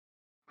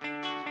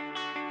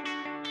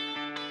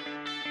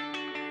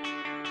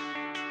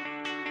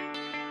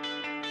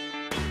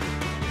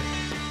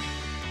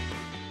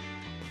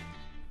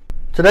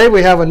Today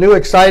we have a new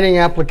exciting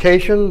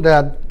application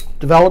that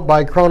developed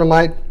by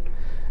Chronomite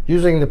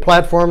using the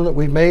platform that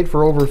we've made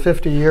for over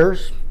 50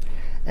 years.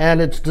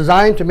 And it's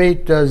designed to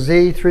meet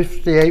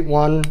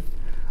Z358-1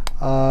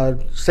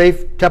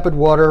 safe tepid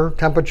water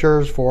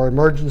temperatures for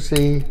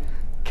emergency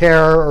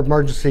care, or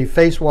emergency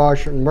face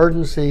wash, or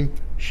emergency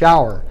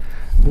shower.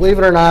 Believe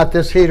it or not,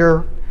 this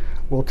heater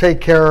will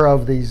take care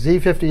of the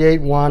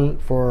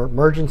Z58-1 for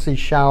emergency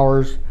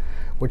showers,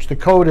 which the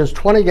code is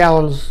 20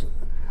 gallons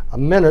a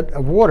minute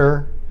of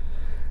water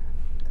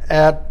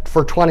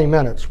for 20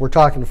 minutes. We're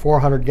talking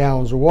 400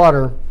 gallons of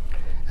water.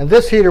 And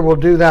this heater will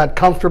do that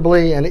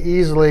comfortably and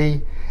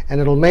easily,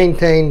 and it'll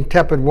maintain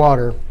tepid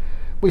water.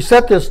 We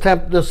set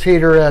this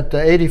heater at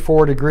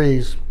 84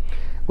 degrees.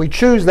 We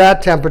choose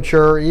that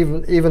temperature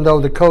even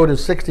though the code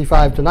is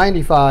 65 to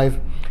 95.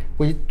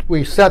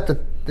 We set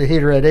the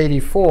heater at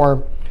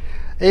 84.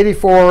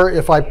 84,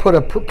 if I put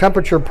a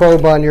temperature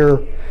probe on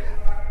your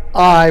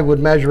eye, would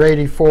measure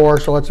 84,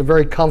 so it's a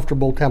very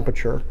comfortable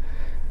temperature.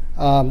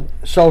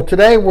 So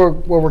today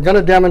what we're going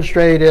to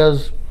demonstrate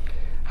is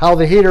how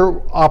the heater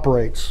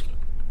operates.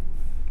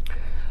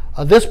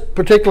 This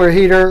particular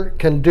heater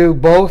can do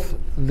both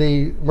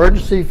the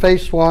emergency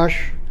face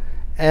wash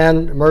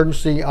and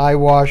emergency eye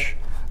wash,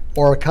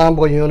 or a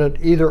combo unit,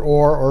 either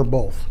or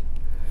both.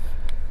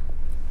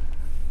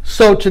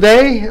 So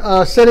today,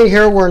 sitting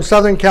here, we're in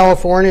Southern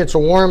California. It's a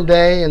warm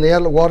day, and the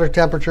water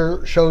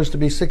temperature shows to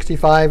be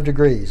 65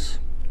 degrees.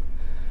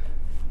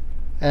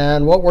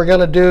 And what we're going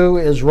to do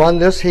is run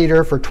this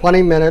heater for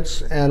 20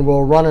 minutes, and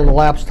we'll run in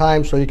elapsed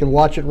time so you can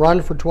watch it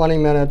run for 20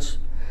 minutes,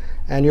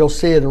 and you'll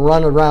see it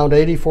run around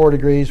 84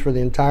 degrees for the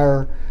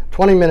entire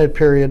 20-minute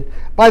period.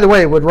 By the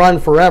way, it would run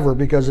forever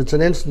because it's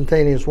an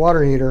instantaneous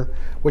water heater,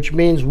 which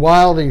means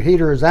while the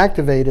heater is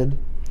activated,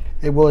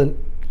 it will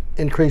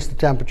increase the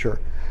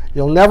temperature.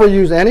 You'll never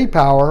use any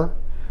power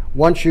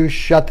once you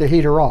shut the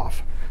heater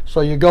off.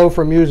 So you go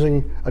from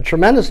using a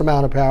tremendous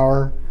amount of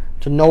power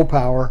to no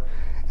power.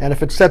 And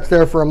if it sits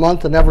there for a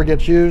month and never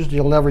gets used,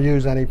 you'll never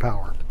use any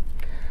power.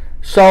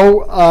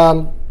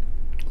 So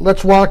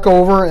let's walk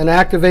over and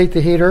activate the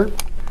heater.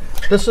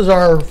 This is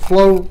our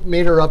flow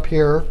meter up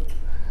here,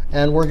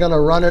 and we're going to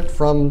run it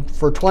for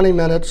 20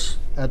 minutes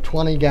at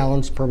 20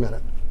 gallons per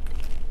minute.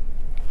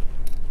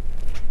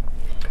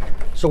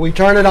 So we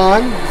turn it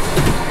on.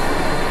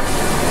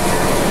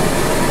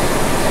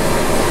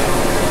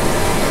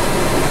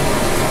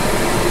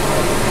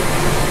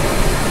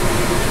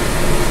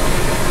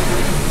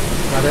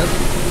 That is.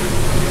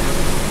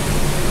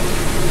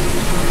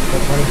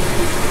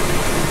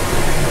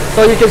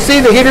 So you can see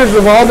the heaters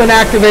have all been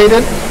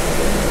activated.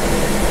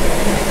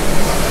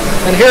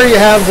 And here you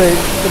have the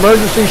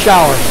emergency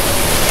shower.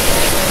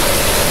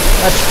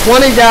 That's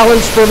 20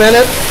 gallons per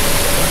minute.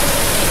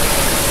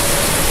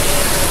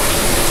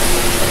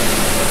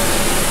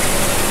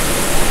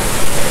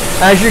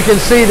 As you can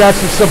see,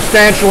 that's a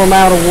substantial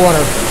amount of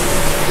water.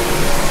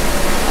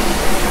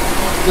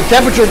 The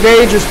temperature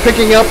gauge is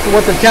picking up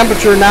what the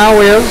temperature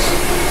now is.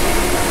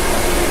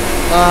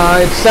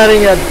 It's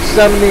setting at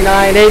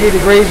 79, 80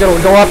 degrees. It'll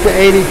go up to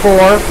 84.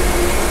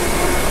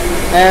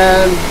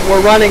 And we're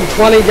running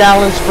 20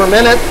 gallons per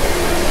minute.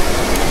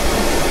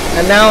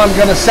 And now I'm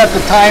going to set the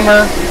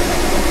timer.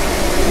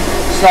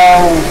 So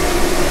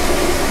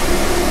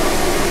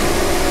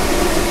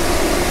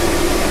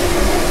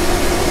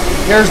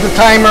here's the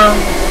timer.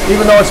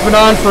 Even though it's been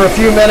on for a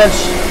few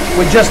minutes,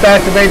 we just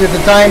activated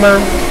the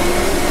timer.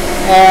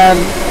 And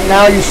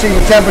now you see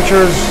the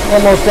temperature is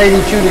almost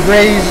 82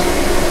 degrees.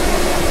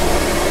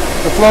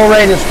 The flow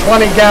rate is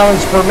 20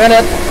 gallons per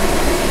minute.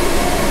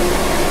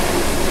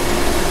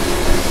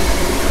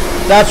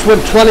 That's what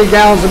 20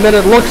 gallons a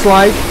minute looks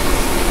like.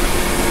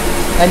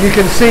 And you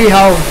can see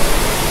how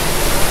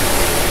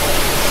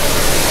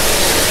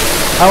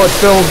it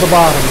fills the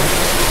bottom.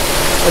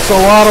 It's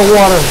a lot of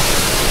water.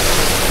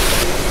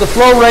 The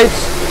flow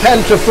rates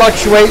tend to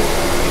fluctuate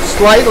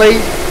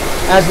slightly.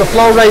 As the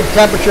flow rate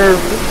temperature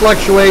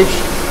fluctuates,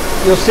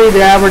 you'll see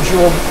the average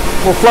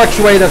will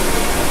fluctuate at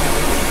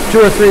 2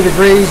 or 3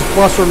 degrees,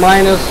 plus or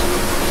minus.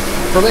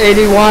 From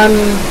 81,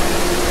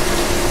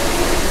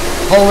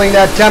 holding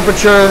that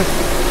temperature,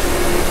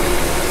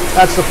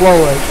 that's the flow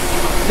rate.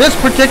 This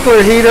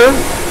particular heater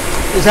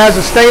has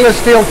a stainless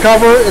steel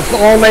cover. It's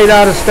all made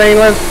out of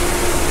stainless.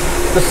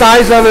 The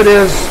size of it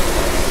is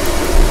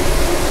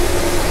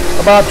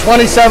about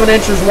 27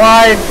 inches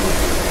wide,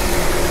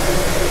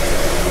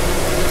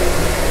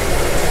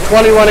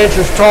 21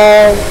 inches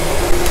tall,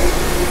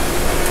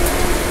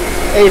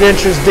 8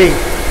 inches deep.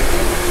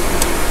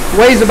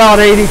 Weighs about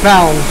 80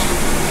 pounds.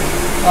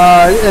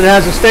 It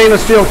has a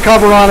stainless steel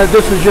cover on it.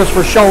 This is just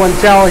for show and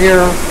tell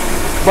here.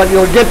 But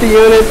you'll get the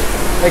unit.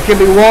 It can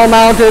be wall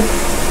mounted,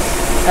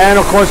 and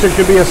of course it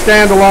could be a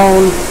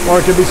standalone, or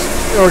it could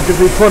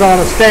be put on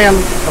a stand,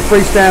 a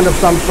free stand of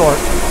some sort.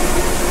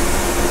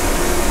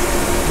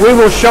 We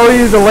will show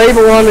you the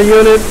label on the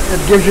unit.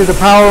 It gives you the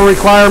power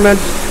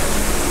requirements,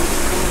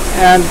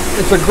 and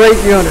it's a great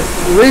unit.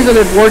 The reason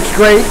it works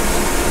great,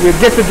 you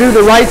get to do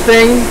the right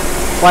thing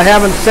by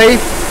having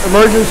safe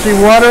emergency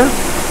water,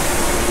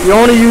 You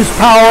only use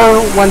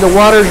power when the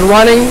water's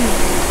running.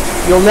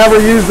 You'll never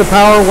use the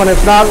power when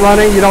it's not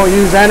running. You don't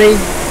use any.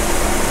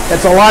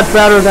 It's a lot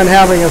better than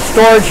having a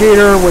storage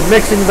heater with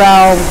mixing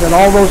valves and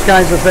all those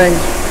kinds of things,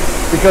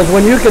 because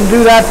when you can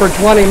do that for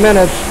 20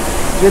 minutes,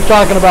 you're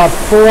talking about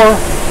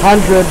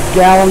 400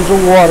 gallons of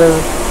water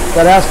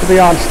that has to be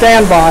on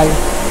standby.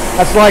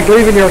 That's like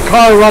leaving your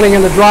car running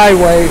in the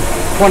driveway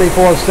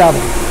 24/7.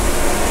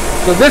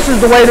 So this is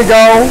the way to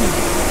go.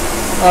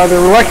 The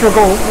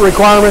electrical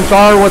requirements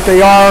are what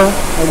they are,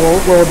 and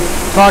we'll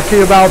talk to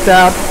you about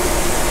that.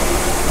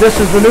 This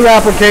is the new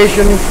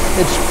application.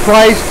 It's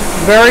priced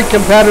very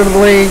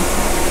competitively.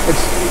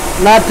 It's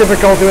not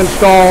difficult to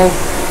install,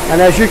 and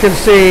as you can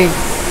see,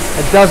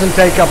 it doesn't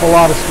take up a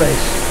lot of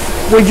space.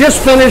 We just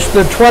finished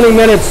the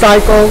 20-minute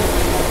cycle,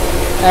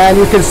 and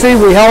you can see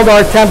we held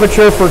our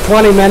temperature for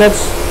 20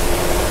 minutes.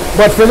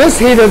 But for this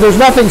heater, there's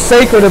nothing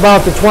sacred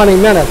about the 20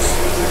 minutes.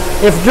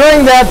 If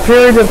during that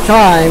period of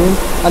time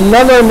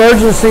another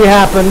emergency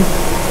happened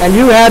and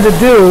you had to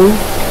do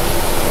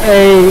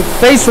a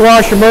face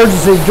wash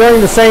emergency during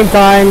the same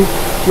time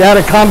you had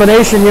a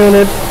combination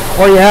unit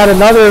or you had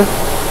another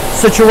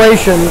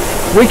situation,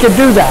 we could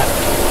do that.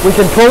 We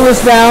can pull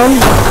this down.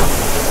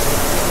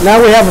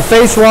 Now we have a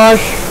face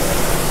wash,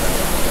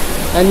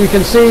 and you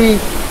can see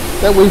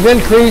that we've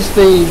increased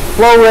the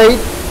flow rate.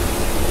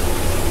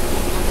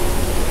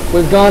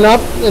 We've gone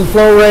up in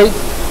flow rate.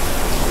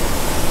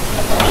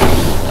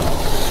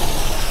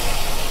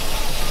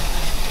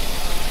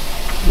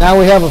 Now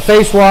we have a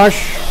face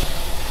wash.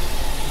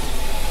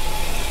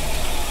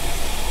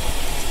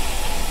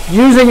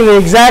 Using the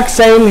exact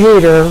same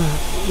heater,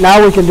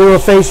 now we can do a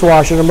face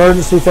wash, an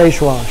emergency face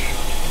wash.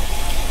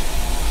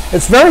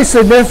 It's very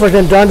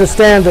significant to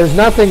understand there's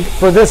nothing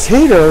for this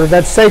heater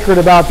that's sacred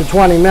about the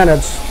 20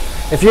 minutes.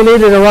 If you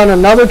needed to run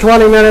another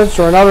 20 minutes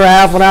or another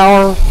half an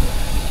hour,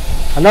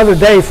 another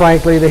day,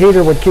 frankly, the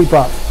heater would keep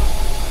up.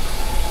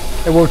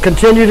 It will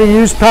continue to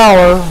use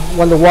power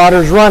when the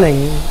water's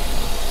running.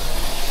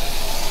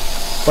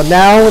 But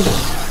now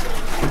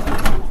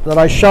that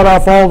I shut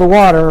off all the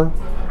water,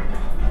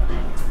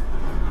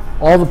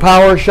 all the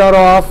power is shut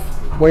off,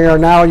 we are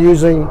now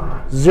using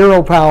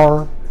zero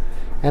power,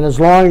 and as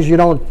long as you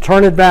don't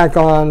turn it back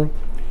on,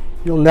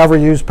 you'll never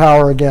use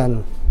power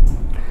again.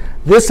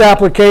 This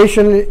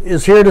application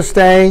is here to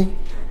stay.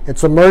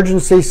 It's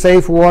emergency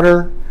safe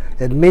water.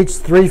 It meets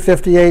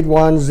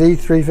 358.1,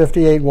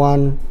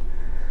 Z358.1,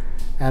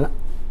 and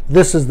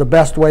this is the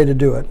best way to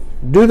do it.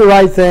 Do the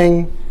right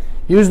thing.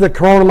 Use the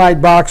Chronomite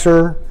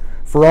BOXER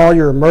for all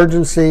your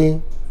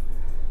emergency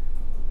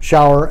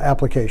shower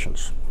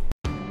applications.